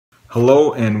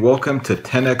Hello and welcome to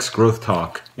 10x Growth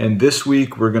Talk. And this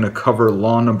week we're going to cover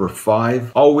law number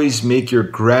 5. Always make your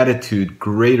gratitude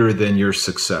greater than your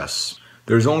success.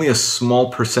 There's only a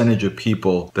small percentage of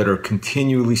people that are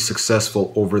continually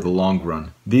successful over the long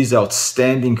run. These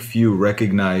outstanding few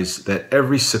recognize that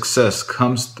every success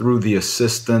comes through the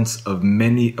assistance of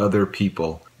many other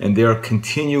people, and they are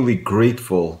continually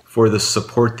grateful for the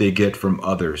support they get from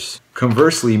others.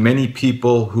 Conversely, many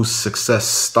people whose success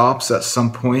stops at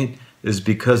some point is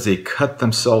because they cut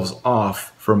themselves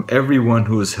off from everyone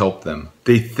who has helped them.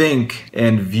 They think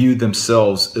and view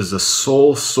themselves as a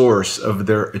sole source of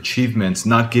their achievements,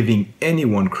 not giving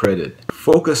anyone credit.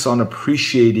 Focus on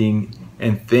appreciating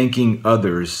and thanking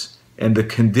others, and the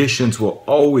conditions will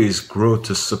always grow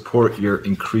to support your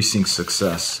increasing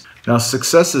success. Now,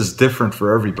 success is different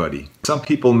for everybody. Some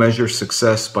people measure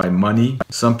success by money.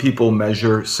 Some people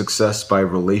measure success by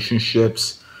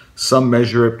relationships. Some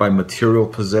measure it by material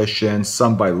possessions,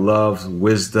 some by love,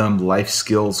 wisdom, life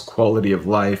skills, quality of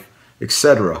life,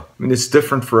 etc. I mean, it's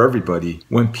different for everybody.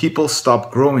 When people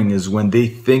stop growing is when they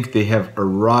think they have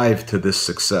arrived to this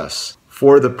success.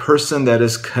 For the person that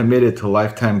is committed to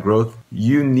lifetime growth,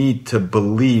 you need to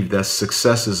believe that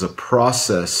success is a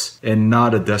process and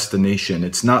not a destination.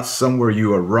 It's not somewhere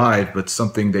you arrive, but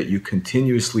something that you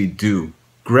continuously do.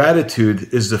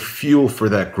 Gratitude is the fuel for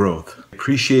that growth.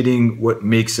 Appreciating what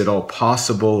makes it all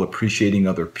possible, appreciating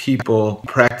other people,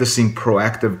 practicing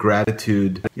proactive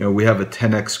gratitude. We have a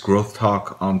 10x Growth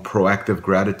Talk on proactive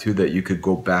gratitude that you could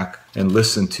go back and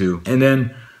listen to. And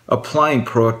then applying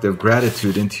proactive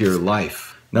gratitude into your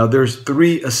life. Now, there's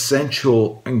 3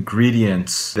 essential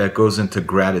ingredients that goes into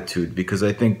gratitude, because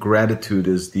I think gratitude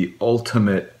is the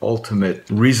ultimate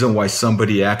reason why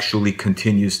somebody actually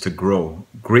continues to grow.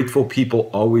 Grateful people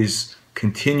always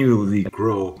continually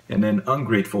grow, and then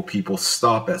ungrateful people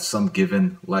stop at some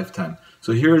given lifetime.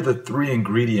 So here are the 3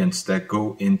 ingredients that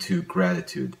go into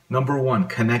gratitude. Number 1,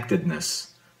 connectedness.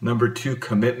 Number 2,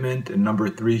 commitment. And number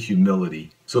 3,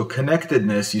 humility. So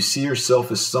connectedness, you see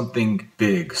yourself as something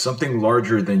big, something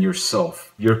larger than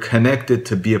yourself. You're connected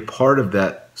to be a part of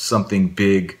that something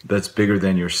big that's bigger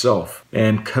than yourself.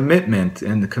 And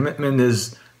the commitment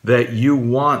is that you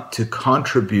want to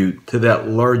contribute to that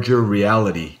larger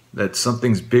reality, that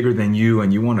something's bigger than you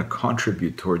and you want to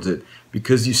contribute towards it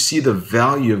because you see the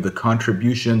value of the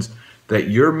contributions that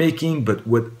you're making, but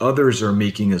what others are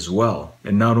making as well,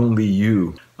 and not only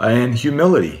you. And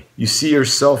humility, you see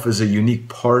yourself as a unique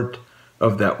part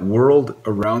of that world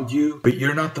around you, but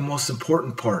you're not the most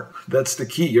important part. That's the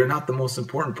key. You're not the most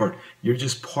important part. You're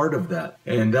just part of that.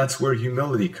 And that's where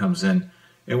humility comes in.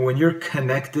 And when you're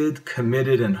connected,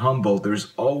 committed, and humble,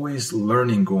 there's always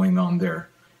learning going on there.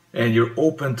 And you're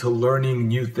open to learning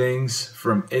new things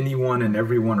from anyone and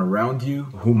everyone around you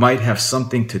who might have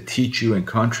something to teach you and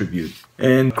contribute.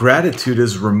 And gratitude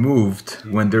is removed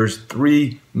when there's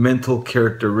 3 mental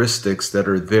characteristics that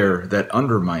are there that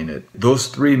undermine it. Those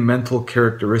 3 mental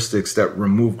characteristics that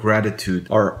remove gratitude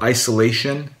are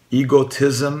isolation,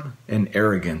 egotism, and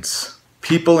arrogance.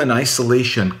 People in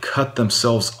isolation cut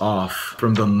themselves off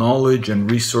from the knowledge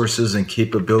and resources and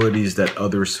capabilities that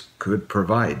others could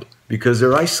provide because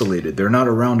they're isolated. They're not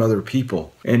around other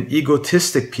people. And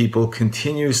egotistic people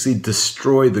continuously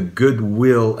destroy the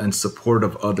goodwill and support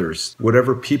of others.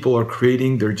 Whatever people are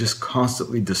creating, they're just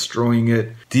constantly destroying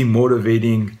it,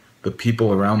 demotivating the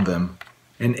people around them.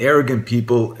 And arrogant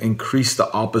people increase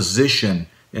the opposition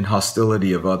and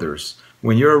hostility of others.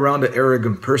 When you're around an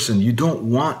arrogant person, you don't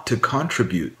want to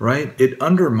contribute, right? It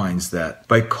undermines that.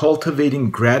 By cultivating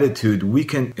gratitude, we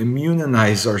can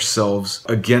immunize ourselves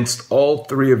against all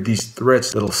 3 of these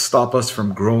threats that'll stop us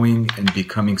from growing and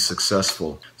becoming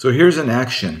successful. So here's an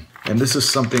action. And this is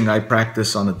something I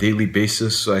practice on a daily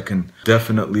basis, so I can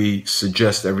definitely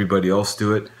suggest everybody else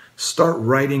do it. Start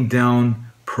writing down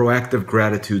proactive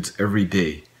gratitudes every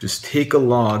day. Just take a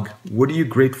log. What are you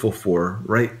grateful for?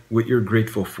 Write what you're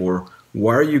grateful for.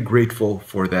 Why are you grateful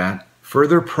for that?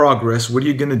 Further progress, what are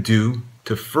you going to do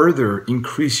to further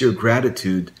increase your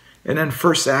gratitude? And then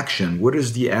first action, what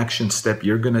is the action step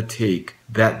you're going to take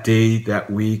that day,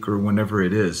 that week, or whenever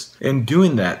it is? And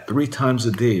doing that 3 times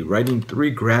a day, writing 3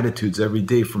 gratitudes every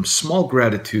day, from small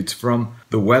gratitudes, from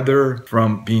the weather,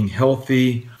 from being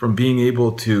healthy, from being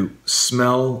able to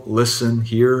smell, listen,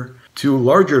 hear, to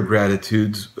larger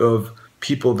gratitudes of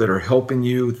people that are helping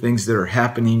you, things that are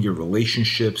happening, your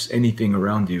relationships, anything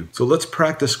around you. So let's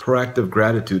practice proactive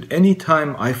gratitude.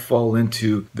 Anytime I fall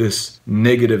into this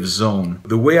negative zone,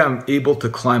 the way I'm able to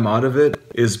climb out of it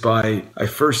is I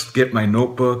first get my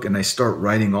notebook and I start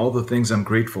writing all the things I'm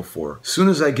grateful for. As soon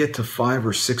as I get to 5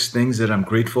 or 6 things that I'm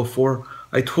grateful for,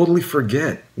 I totally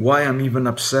forget why I'm even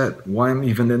upset, why I'm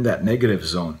even in that negative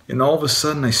zone. And all of a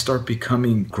sudden, I start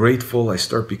becoming grateful, I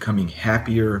start becoming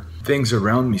happier, things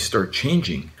around me start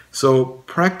changing. So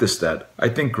practice that. I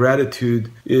think gratitude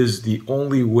is the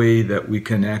only way that we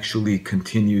can actually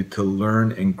continue to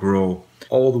learn and grow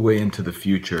all the way into the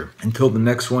future. Until the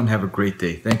next one, have a great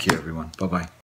day. Thank you, everyone. Bye-bye.